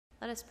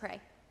us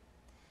pray.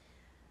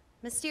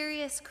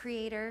 Mysterious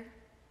Creator,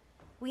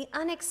 we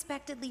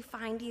unexpectedly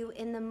find you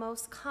in the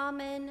most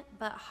common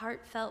but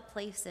heartfelt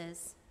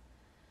places.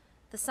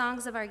 The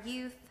songs of our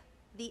youth,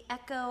 the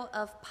echo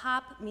of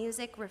pop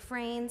music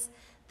refrains,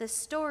 the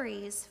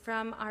stories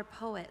from our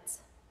poets.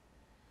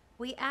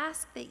 We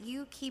ask that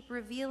you keep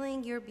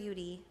revealing your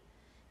beauty,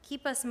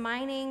 keep us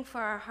mining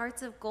for our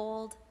hearts of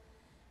gold,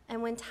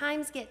 and when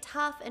times get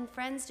tough and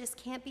friends just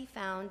can't be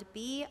found,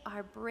 be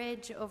our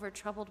bridge over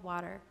troubled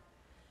water.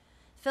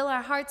 Fill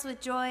our hearts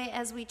with joy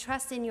as we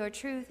trust in your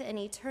truth and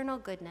eternal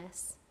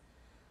goodness.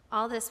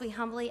 All this we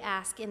humbly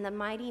ask in the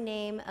mighty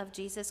name of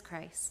Jesus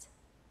Christ.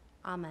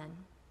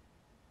 Amen.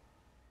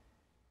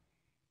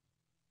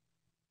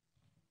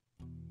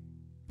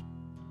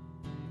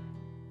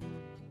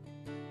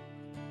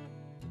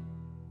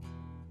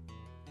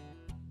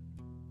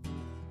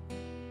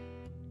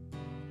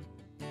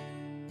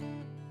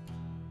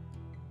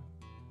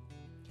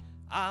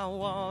 I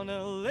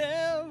wanna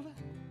live,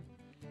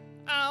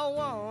 I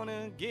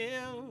wanna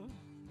give.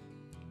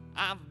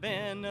 I've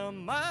been a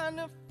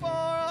miner for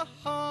a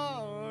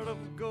heart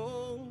of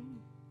gold.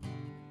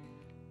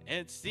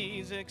 It's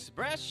these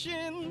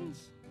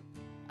expressions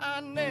I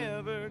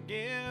never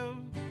give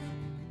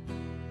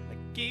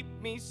that keep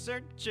me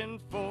searching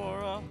for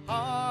a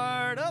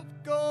heart of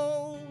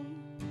gold.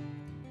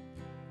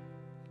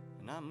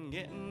 And I'm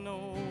getting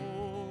old.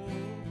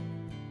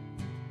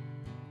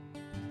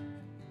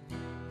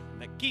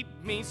 That keep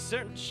me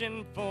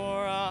searching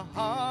for a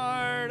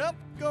heart of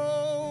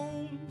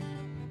gold.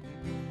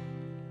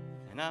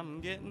 And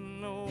I'm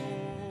getting old.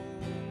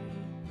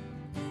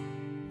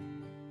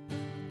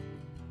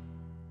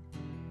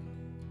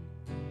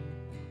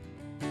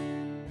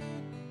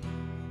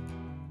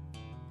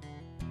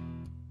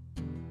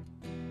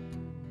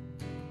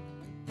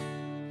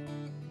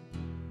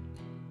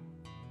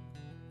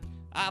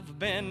 I've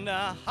been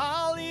to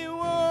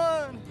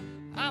Hollywood,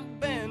 I've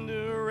been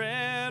to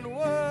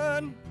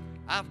Redwood,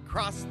 I've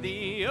crossed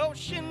the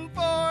ocean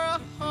for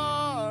a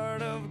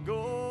heart of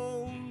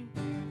gold.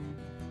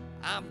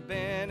 I've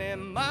been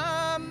in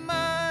my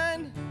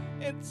mind,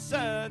 it's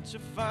such a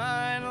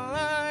fine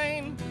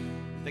line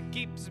that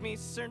keeps me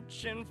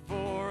searching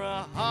for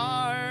a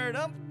heart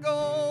of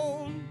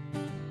gold.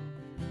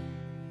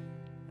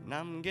 And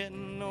I'm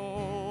getting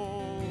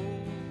old.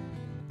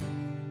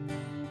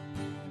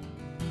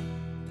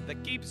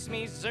 That keeps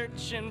me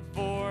searching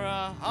for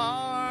a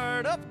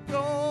heart of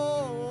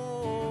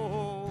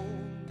gold.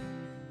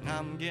 And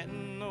I'm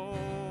getting old.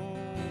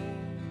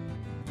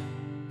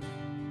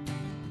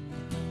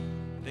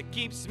 That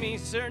keeps me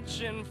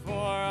searching for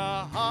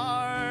a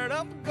heart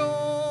of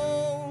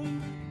gold.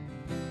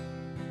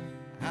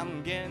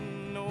 I'm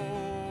getting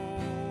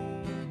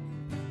old.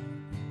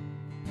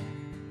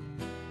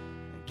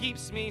 That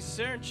keeps me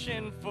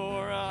searching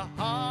for a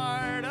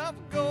heart of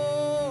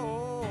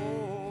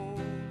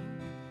gold.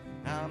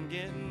 I'm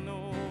getting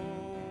old.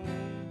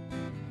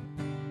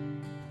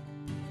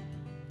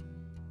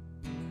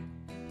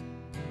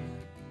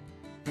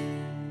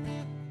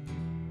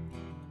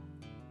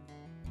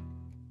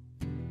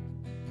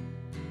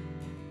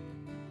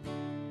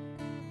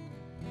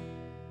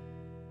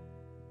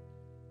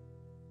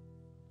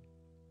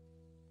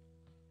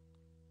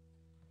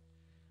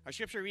 Our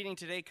scripture reading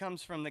today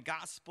comes from the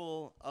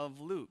Gospel of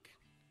Luke,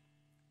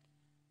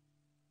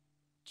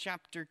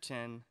 chapter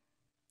 10,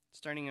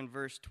 starting in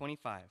verse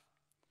 25.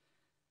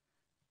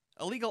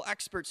 A legal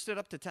expert stood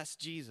up to test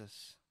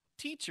Jesus.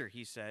 "Teacher,"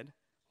 he said,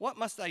 "what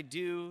must I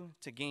do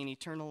to gain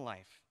eternal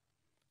life?"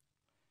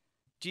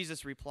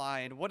 Jesus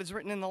replied, "What is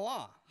written in the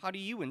law? How do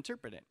you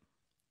interpret it?"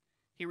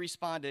 He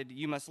responded,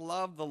 "You must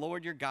love the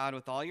Lord your God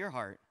with all your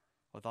heart,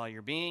 with all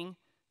your being,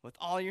 with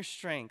all your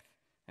strength,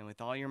 and with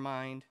all your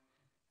mind,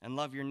 and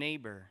love your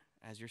neighbor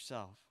as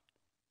yourself."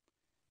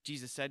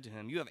 Jesus said to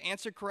him, "You have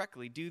answered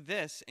correctly. Do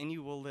this, and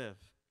you will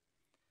live."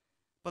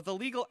 But the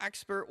legal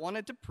expert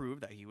wanted to prove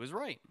that he was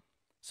right.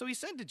 So he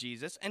said to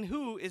Jesus, "And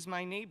who is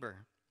my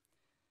neighbor?"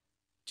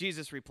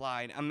 Jesus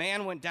replied, "A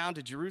man went down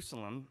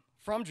to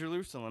from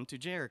Jerusalem to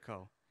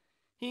Jericho.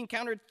 He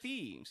encountered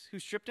thieves who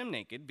stripped him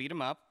naked, beat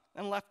him up,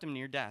 and left him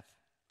near death.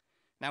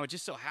 Now it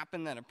just so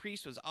happened that a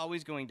priest was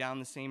always going down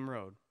the same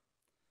road.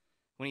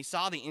 When he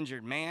saw the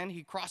injured man,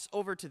 he crossed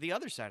over to the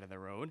other side of the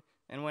road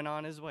and went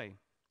on his way.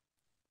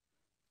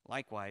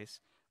 Likewise,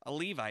 a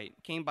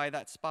Levite came by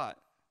that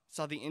spot,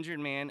 saw the injured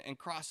man, and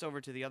crossed over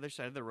to the other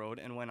side of the road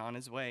and went on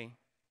his way.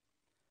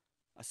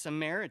 A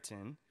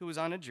Samaritan who was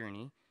on a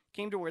journey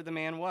came to where the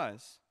man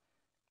was,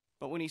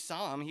 but when he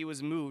saw him, he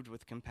was moved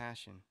with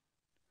compassion.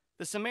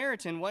 The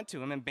Samaritan went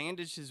to him and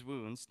bandaged his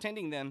wounds,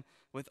 tending them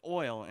with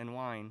oil and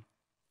wine.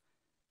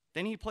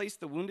 Then he placed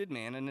the wounded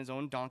man on his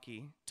own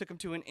donkey, took him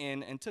to an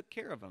inn, and took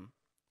care of him.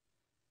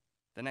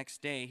 The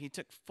next day, he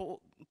took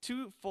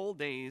 2 full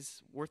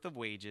days' worth of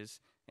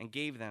wages and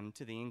gave them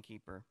to the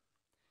innkeeper.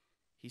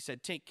 He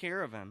said, "Take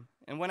care of him,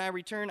 and when I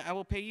return, I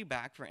will pay you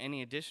back for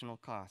any additional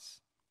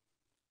costs."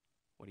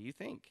 What do you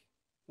think?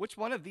 Which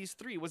one of these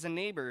 3 was a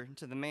neighbor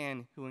to the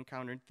man who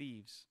encountered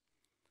thieves?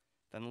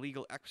 Then the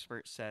legal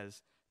expert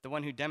says, the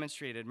one who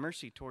demonstrated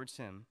mercy towards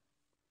him.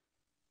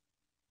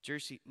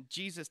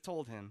 Jesus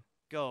told him,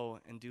 "Go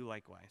and do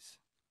likewise."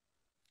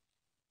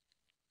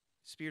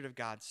 Spirit of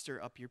God, stir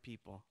up your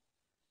people.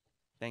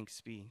 Thanks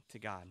be to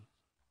God.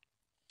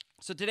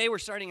 So today we're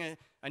starting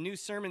a new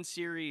sermon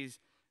series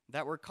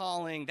that we're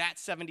calling That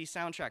 70s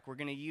Soundtrack. We're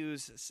going to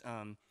use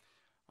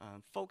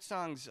folk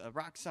songs,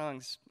 rock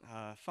songs,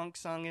 funk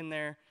song in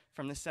there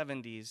from the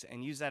 70s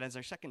and use that as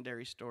our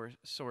secondary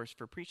source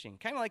for preaching,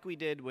 kind of like we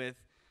did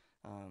with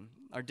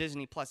our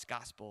Disney Plus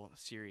Gospel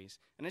series.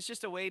 And it's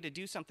just a way to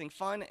do something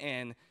fun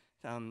and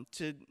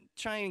to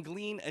try and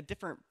glean a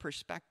different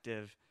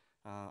perspective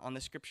on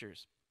the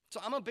scriptures.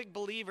 So I'm a big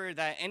believer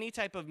that any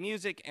type of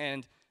music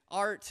and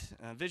art,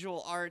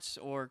 visual arts,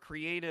 or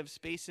creative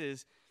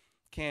spaces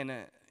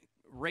can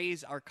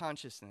raise our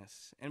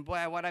consciousness. And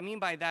what I mean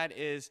by that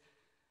is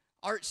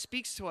art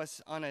speaks to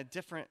us on a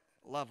different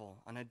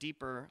level, on a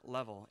deeper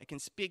level. It can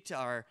speak to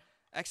our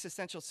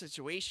existential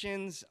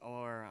situations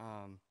or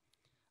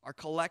our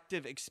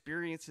collective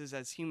experiences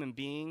as human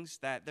beings,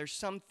 that there's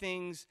some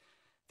things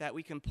that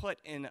we can put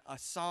in a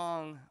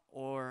song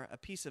or a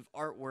piece of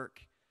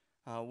artwork,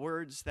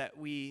 words that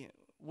we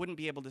wouldn't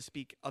be able to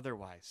speak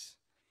otherwise.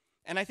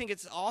 And I think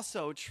it's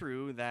also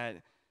true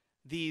that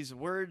these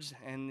words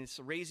and this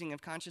raising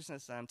of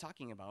consciousness that I'm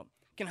talking about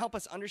can help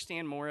us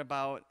understand more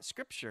about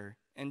Scripture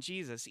and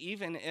Jesus,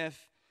 even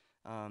if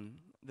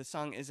the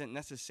song isn't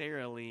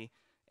necessarily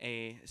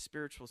a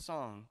spiritual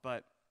song.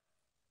 But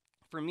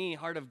for me,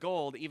 Heart of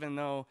Gold, even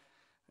though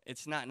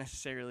it's not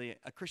necessarily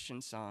a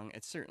Christian song,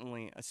 it's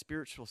certainly a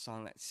spiritual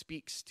song that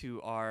speaks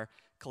to our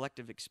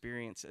collective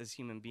experience as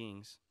human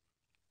beings.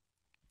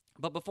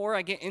 But before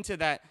I get into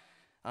that,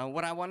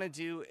 what I want to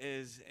do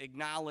is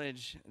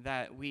acknowledge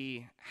that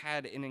we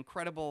had an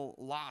incredible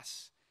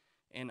loss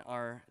in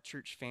our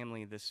church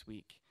family this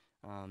week.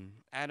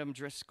 Adam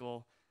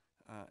Driscoll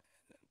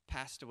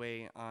passed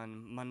away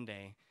on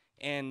Monday.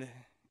 And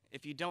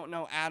if you don't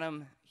know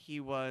Adam, he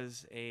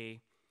was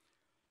a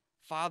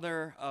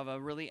father of a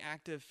really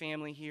active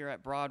family here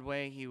at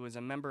Broadway. He was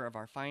a member of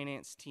our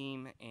finance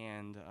team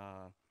and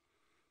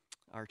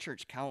our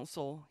church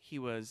council. He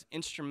was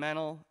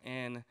instrumental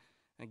in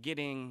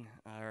getting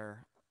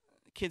our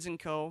Kids &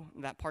 Co.,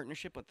 that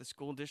partnership with the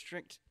school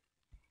district,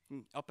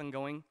 up and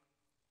going.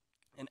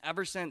 And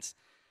ever since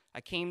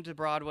I came to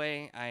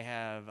Broadway, I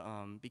have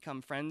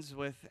become friends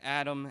with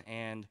Adam,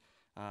 and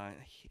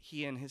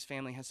he and his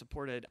family has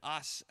supported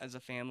us as a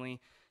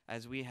family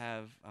as we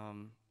have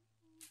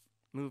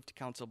moved to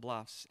Council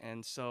Bluffs.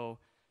 And so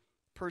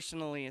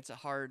personally, it's a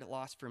hard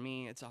loss for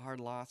me. It's a hard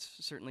loss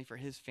certainly for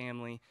his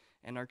family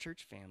and our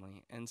church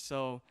family. And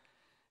so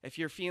if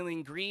you're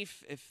feeling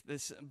grief, if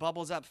this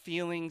bubbles up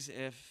feelings,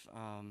 if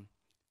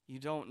you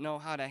don't know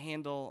how to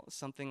handle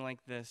something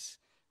like this,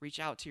 reach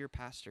out to your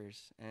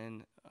pastors,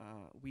 and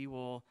we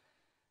will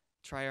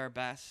try our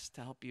best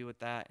to help you with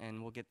that,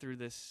 and we'll get through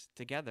this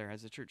together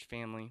as a church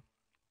family.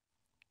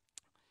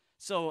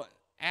 So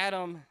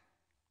Adam,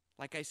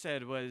 like I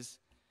said, was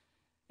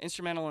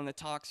instrumental in the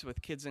talks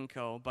with Kids &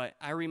 Co., but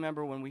I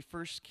remember when we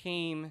first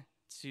came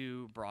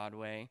to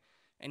Broadway,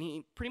 and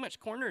he pretty much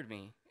cornered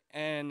me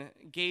and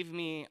gave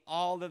me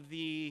all of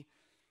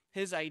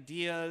his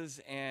ideas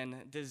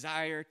and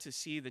desire to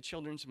see the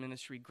children's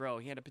ministry grow.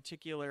 He had a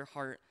particular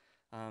heart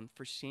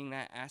for seeing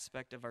that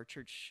aspect of our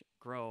church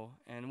grow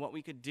and what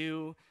we could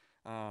do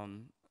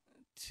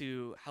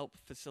to help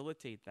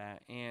facilitate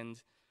that. And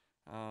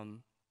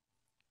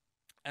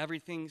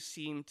everything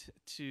seemed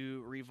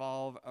to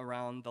revolve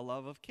around the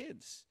love of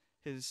kids,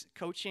 his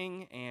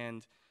coaching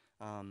and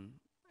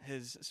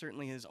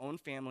certainly his own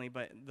family,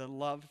 but the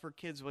love for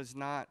kids was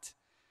not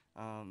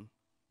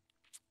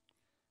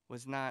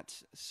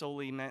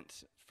solely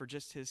meant for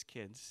just his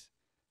kids,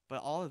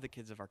 but all of the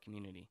kids of our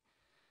community.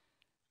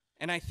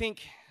 And I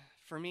think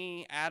for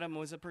me, Adam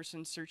was a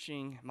person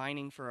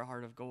mining for a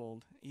heart of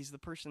gold. He's the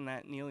person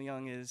that Neil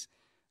Young is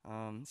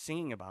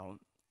singing about.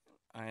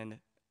 And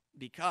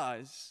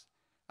because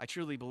I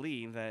truly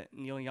believe that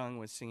Neil Young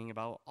was singing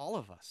about all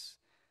of us.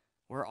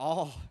 We're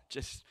all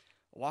just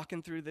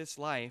walking through this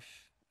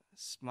life,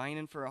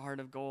 mining for a heart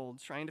of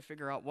gold, trying to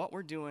figure out what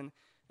we're doing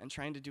and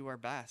trying to do our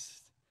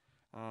best.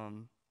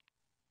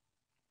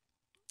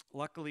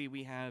 Luckily,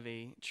 we have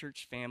a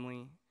church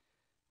family.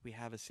 We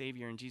have a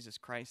Savior in Jesus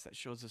Christ that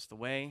shows us the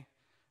way.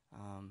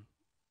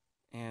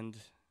 And,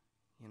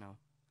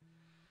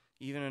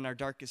 even in our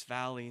darkest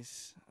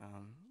valleys,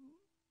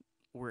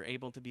 we're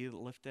able to be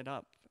lifted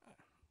up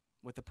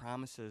with the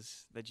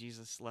promises that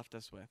Jesus left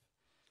us with.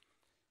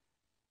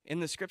 In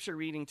the scripture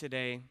reading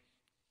today,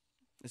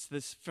 it's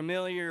this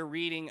familiar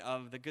reading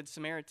of the Good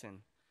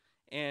Samaritan.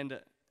 And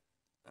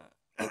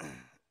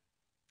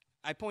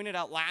I pointed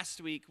out last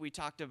week, we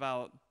talked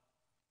about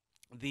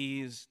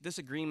these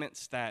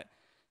disagreements that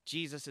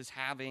Jesus is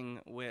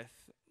having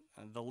with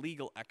the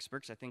legal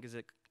experts, I think as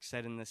it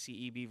said in the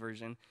CEB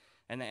version,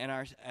 and the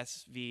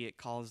NRSV, it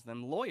calls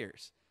them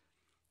lawyers.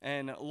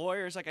 And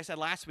lawyers, like I said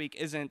last week,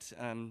 isn't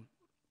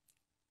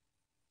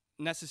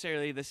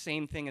necessarily the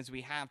same thing as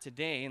we have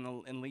today in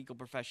the legal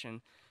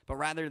profession. but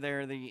rather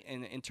they're the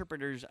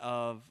interpreters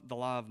of the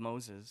law of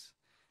Moses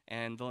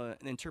and the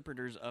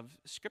interpreters of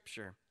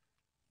Scripture.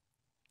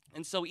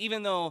 And so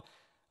even though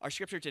our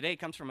Scripture today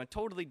comes from a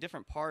totally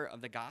different part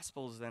of the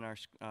Gospels than our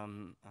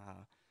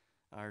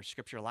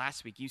Scripture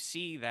last week, you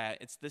see that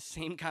it's the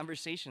same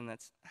conversation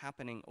that's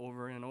happening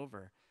over and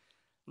over,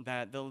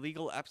 that the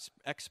legal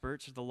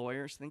experts, the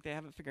lawyers, think they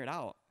have it figured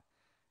out.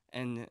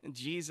 And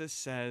Jesus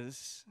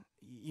says,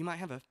 you might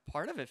have a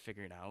part of it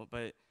figured out,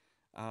 but,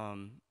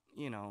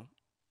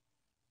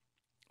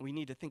 we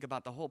need to think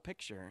about the whole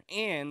picture.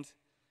 And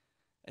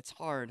it's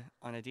hard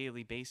on a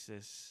daily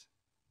basis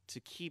to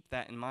keep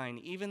that in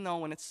mind, even though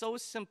when it's so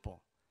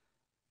simple,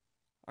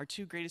 our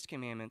two greatest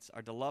commandments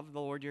are to love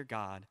the Lord your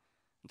God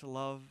and to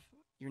love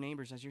your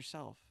neighbors as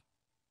yourself.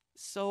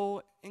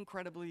 So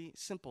incredibly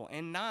simple.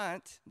 And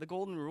the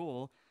golden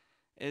rule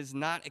is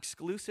not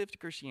exclusive to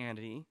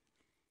Christianity.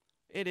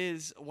 It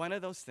is one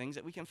of those things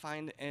that we can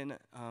find in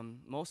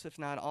most, if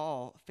not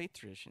all, faith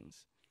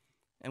traditions.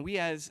 And we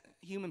as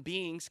human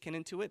beings can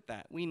intuit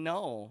that. We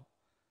know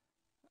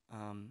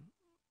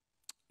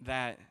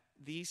that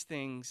these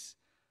things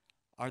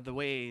are the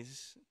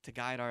ways to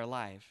guide our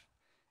life.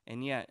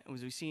 And yet,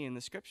 as we see in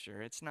the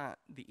Scripture, it's not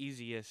the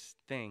easiest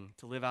thing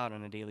to live out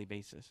on a daily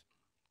basis.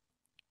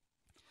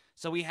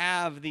 So we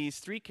have these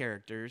three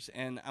characters,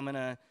 and I'm going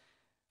to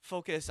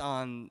focus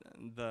on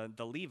the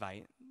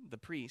Levite, the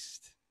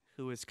priest,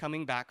 who is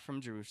coming back from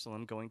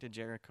Jerusalem, going to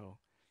Jericho.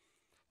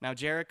 Now,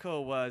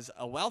 Jericho was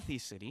a wealthy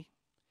city.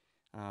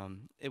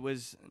 It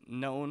was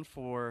known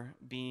for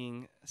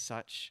being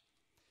such.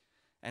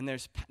 And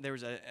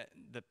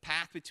the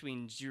path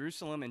between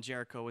Jerusalem and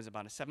Jericho was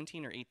about a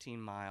 17 or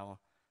 18-mile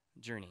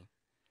journey.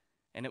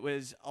 And it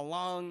was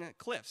along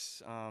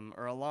cliffs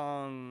or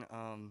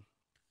along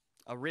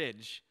a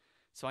ridge.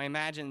 So I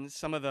imagine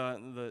some of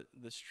the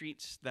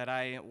streets that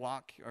I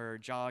walk or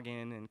jog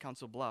in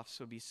Council Bluffs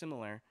would be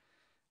similar.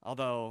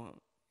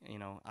 Although,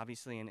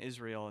 obviously in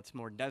Israel it's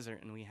more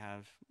desert and we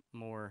have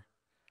more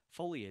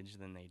foliage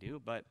than they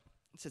do. But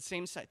it's the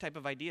same type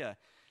of idea.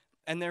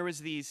 And there was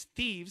these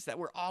thieves that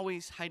were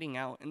always hiding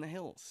out in the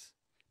hills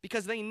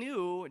because they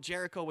knew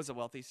Jericho was a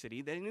wealthy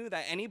city. They knew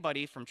that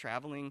anybody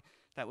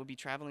that would be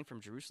traveling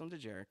from Jerusalem to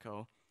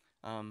Jericho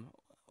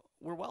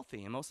were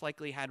wealthy and most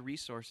likely had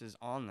resources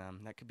on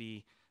them that could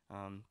be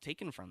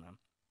taken from them.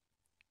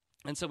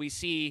 And so we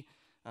see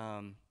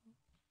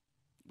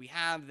we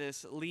have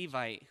this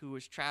Levite who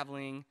was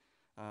traveling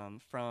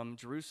from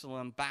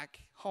Jerusalem back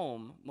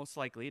home, most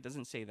likely. It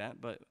doesn't say that,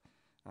 but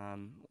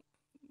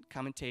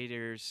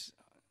commentators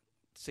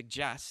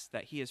suggest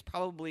that he has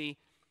probably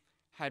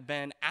had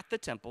been at the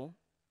temple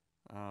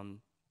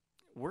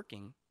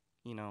working,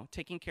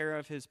 taking care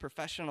of his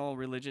professional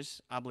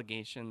religious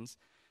obligations,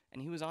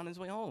 and he was on his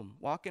way home,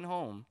 walking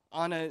home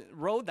on a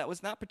road that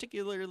was not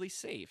particularly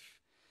safe.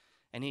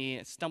 And he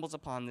stumbles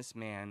upon this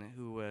man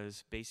who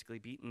was basically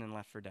beaten and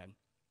left for dead.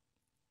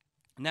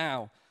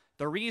 Now,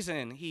 the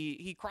reason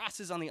he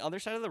crosses on the other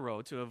side of the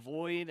road to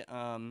avoid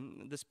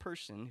this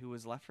person who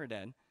was left for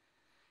dead,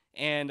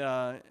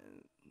 and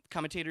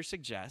commentators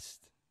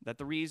suggest that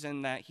the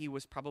reason that he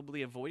was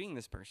probably avoiding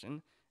this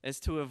person is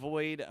to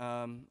avoid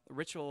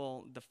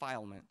ritual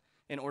defilement.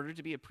 In order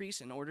to be a priest,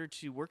 in order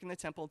to work in the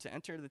temple, to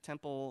enter the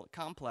temple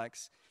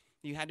complex,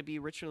 you had to be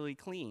ritually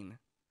clean.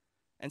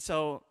 And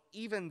so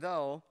even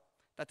though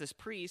that this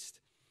priest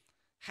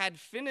had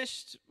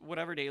finished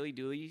whatever daily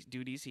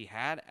duties he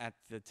had at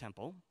the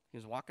temple, he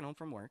was walking home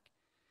from work,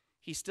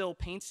 he still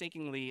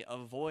painstakingly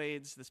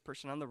avoids this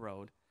person on the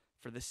road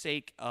for the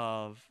sake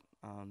of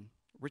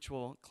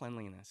ritual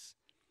cleanliness.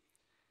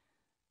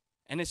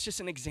 And it's just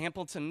an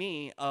example to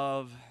me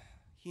of,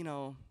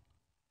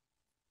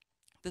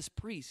 this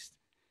priest.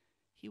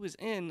 He was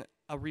in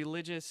a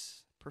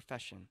religious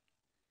profession.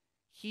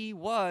 He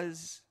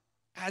was,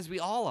 as we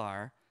all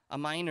are, a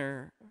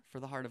miner for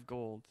the heart of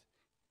gold.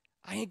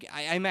 I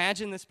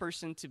imagine this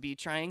person to be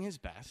trying his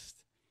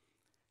best.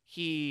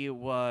 He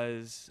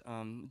was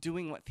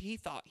doing what he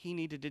thought he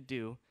needed to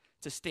do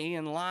to stay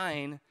in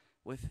line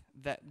with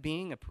that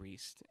being a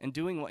priest and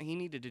doing what he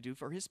needed to do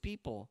for his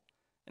people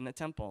in the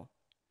temple.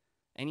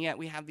 And yet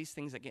we have these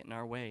things that get in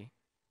our way,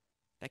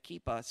 that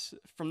keep us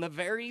from the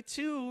very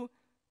two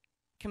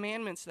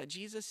commandments that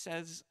Jesus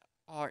says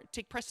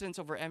take precedence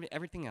over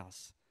everything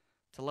else,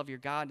 to love your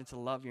God and to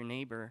love your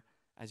neighbor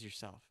as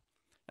yourself.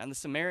 And the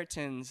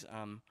Samaritans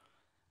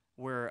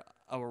were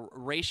a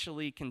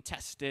racially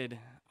contested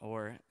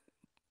or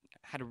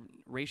had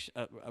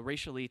a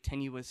racially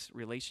tenuous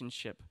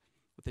relationship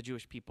with the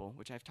Jewish people,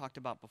 which I've talked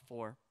about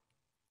before.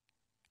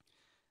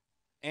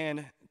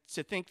 And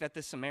to think that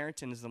the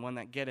Samaritan is the one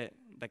that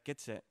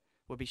gets it,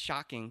 would be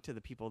shocking to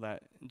the people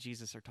that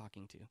Jesus are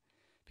talking to,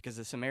 because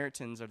the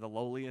Samaritans are the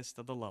lowliest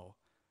of the low.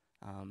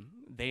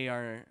 They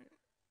are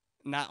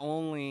not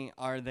only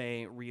are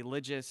they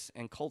religious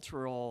and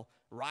cultural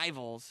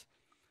rivals,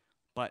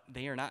 but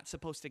they are not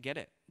supposed to get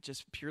it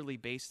just purely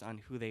based on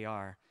who they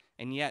are.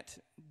 And yet,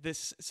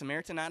 this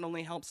Samaritan not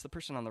only helps the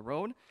person on the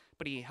road,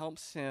 but he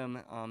helps him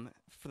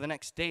for the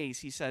next days.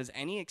 He says,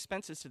 any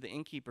expenses to the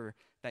innkeeper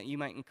that you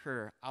might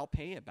incur, I'll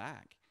pay it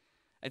back.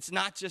 It's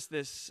not just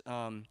this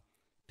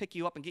pick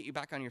you up and get you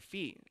back on your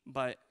feet,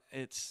 but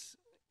it's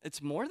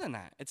more than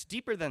that. It's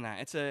deeper than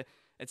that.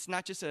 It's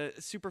not just a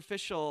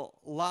superficial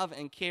love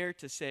and care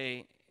to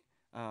say,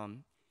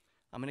 I'm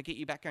going to get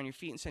you back on your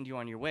feet and send you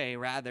on your way.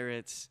 Rather,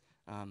 it's,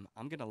 I'm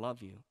going to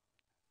love you,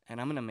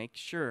 and I'm going to make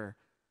sure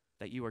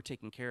that you are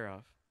taken care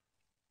of.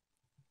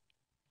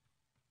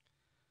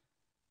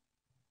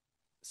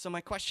 So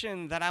my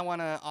question that I want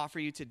to offer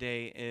you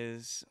today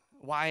is,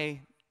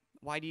 why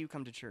do you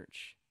come to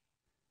church?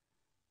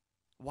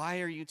 Why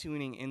are you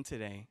tuning in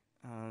today?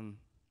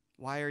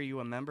 Why are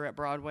you a member at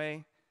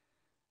Broadway?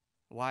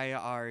 Why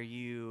are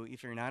you,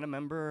 if you're not a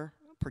member,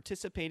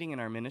 participating in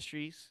our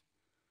ministries?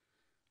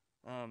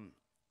 And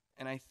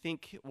I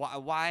think,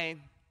 why?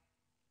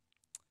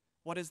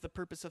 What is the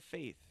purpose of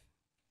faith?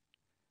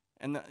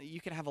 And you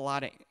can have a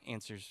lot of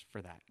answers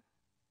for that.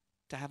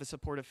 To have a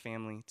supportive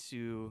family,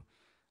 to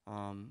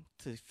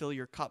fill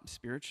your cup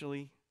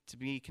spiritually, to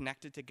be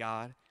connected to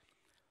God.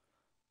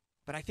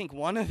 But I think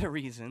one of the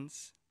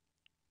reasons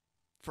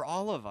for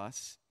all of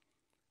us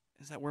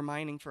is that we're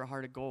mining for a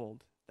heart of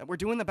gold, that we're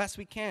doing the best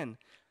we can,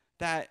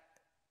 that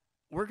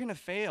we're going to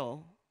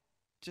fail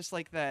just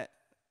like that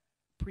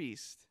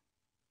priest.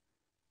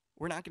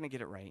 We're not going to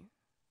get it right.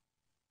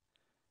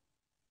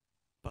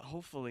 But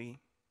hopefully,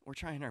 we're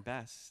trying our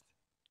best.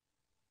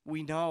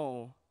 We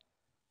know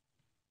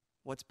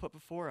what's put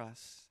before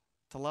us,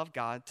 to love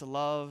God, to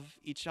love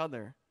each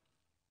other.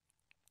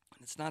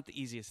 And it's not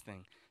the easiest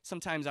thing.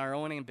 Sometimes our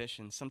own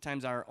ambitions,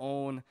 sometimes our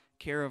own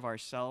care of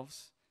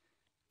ourselves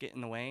get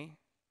in the way.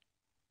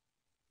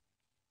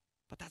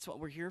 But that's what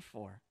we're here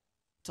for,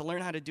 to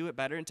learn how to do it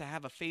better and to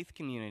have a faith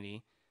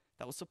community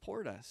that will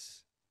support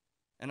us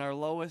in our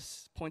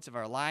lowest points of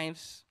our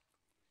lives.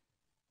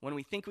 When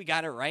we think we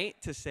got it right,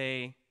 to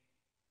say,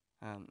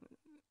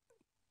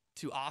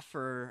 to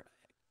offer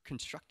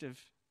constructive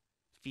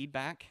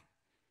feedback,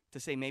 to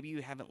say maybe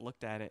you haven't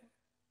looked at it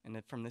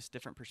from this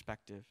different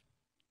perspective.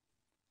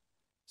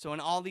 So in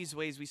all these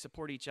ways, we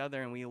support each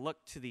other and we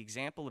look to the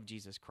example of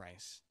Jesus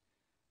Christ,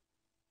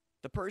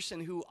 the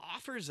person who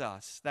offers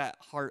us that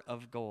heart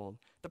of gold,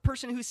 the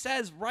person who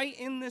says right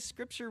in this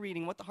scripture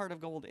reading what the heart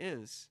of gold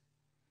is.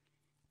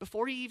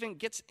 Before he even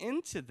gets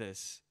into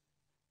this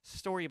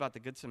story about the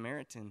Good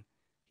Samaritan,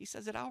 he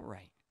says it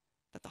outright,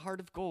 that the heart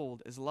of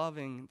gold is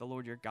loving the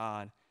Lord your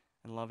God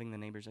and loving the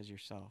neighbors as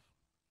yourself.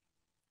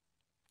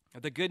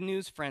 The good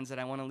news, friends, that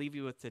I want to leave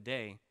you with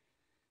today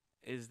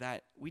is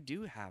that we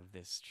do have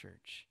this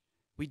church.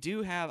 We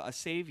do have a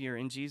Savior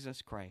in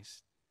Jesus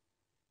Christ.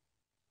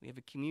 We have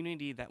a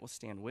community that will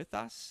stand with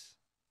us.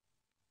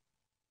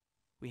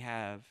 We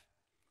have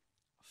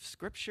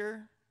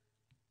Scripture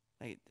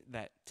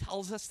that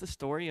tells us the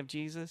story of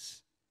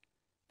Jesus,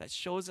 that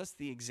shows us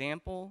the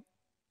example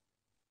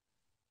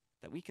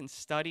that we can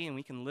study and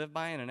we can live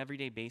by on an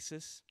everyday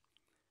basis.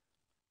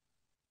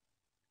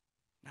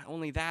 Not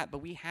only that, but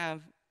we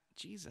have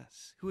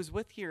Jesus, who is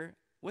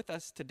with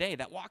us today,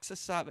 that walks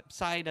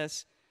beside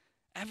us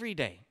every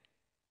day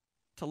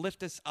to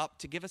lift us up,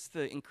 to give us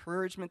the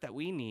encouragement that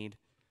we need.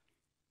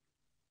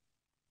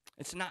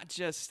 It's not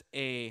just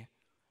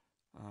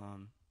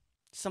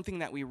something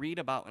that we read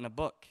about in a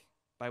book,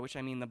 by which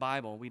I mean the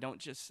Bible. We don't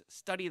just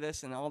study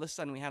this and all of a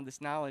sudden we have this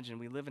knowledge and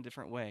we live a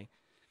different way.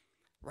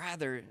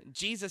 Rather,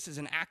 Jesus is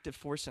an active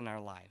force in our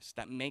lives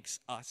that makes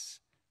us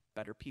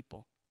better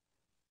people.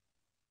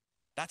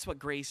 That's what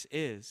grace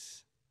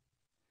is.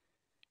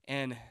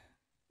 And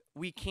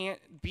we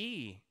can't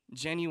be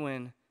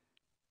genuine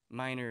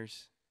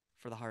miners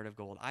for the heart of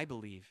gold, I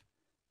believe,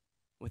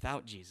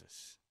 without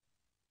Jesus.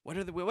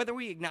 Whether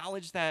we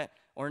acknowledge that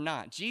or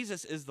not,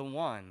 Jesus is the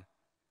one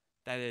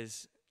that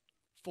is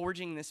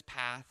forging this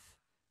path,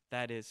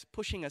 that is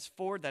pushing us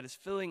forward, that is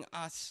filling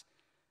us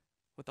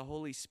with the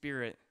Holy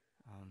Spirit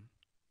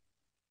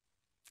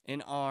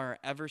in our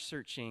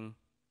ever-searching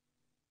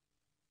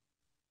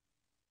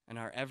and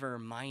our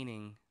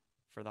ever-mining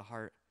for the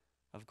heart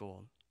of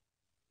gold.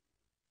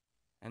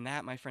 And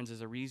that, my friends,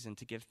 is a reason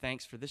to give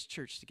thanks for this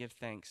church, to give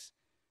thanks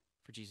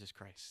for Jesus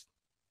Christ.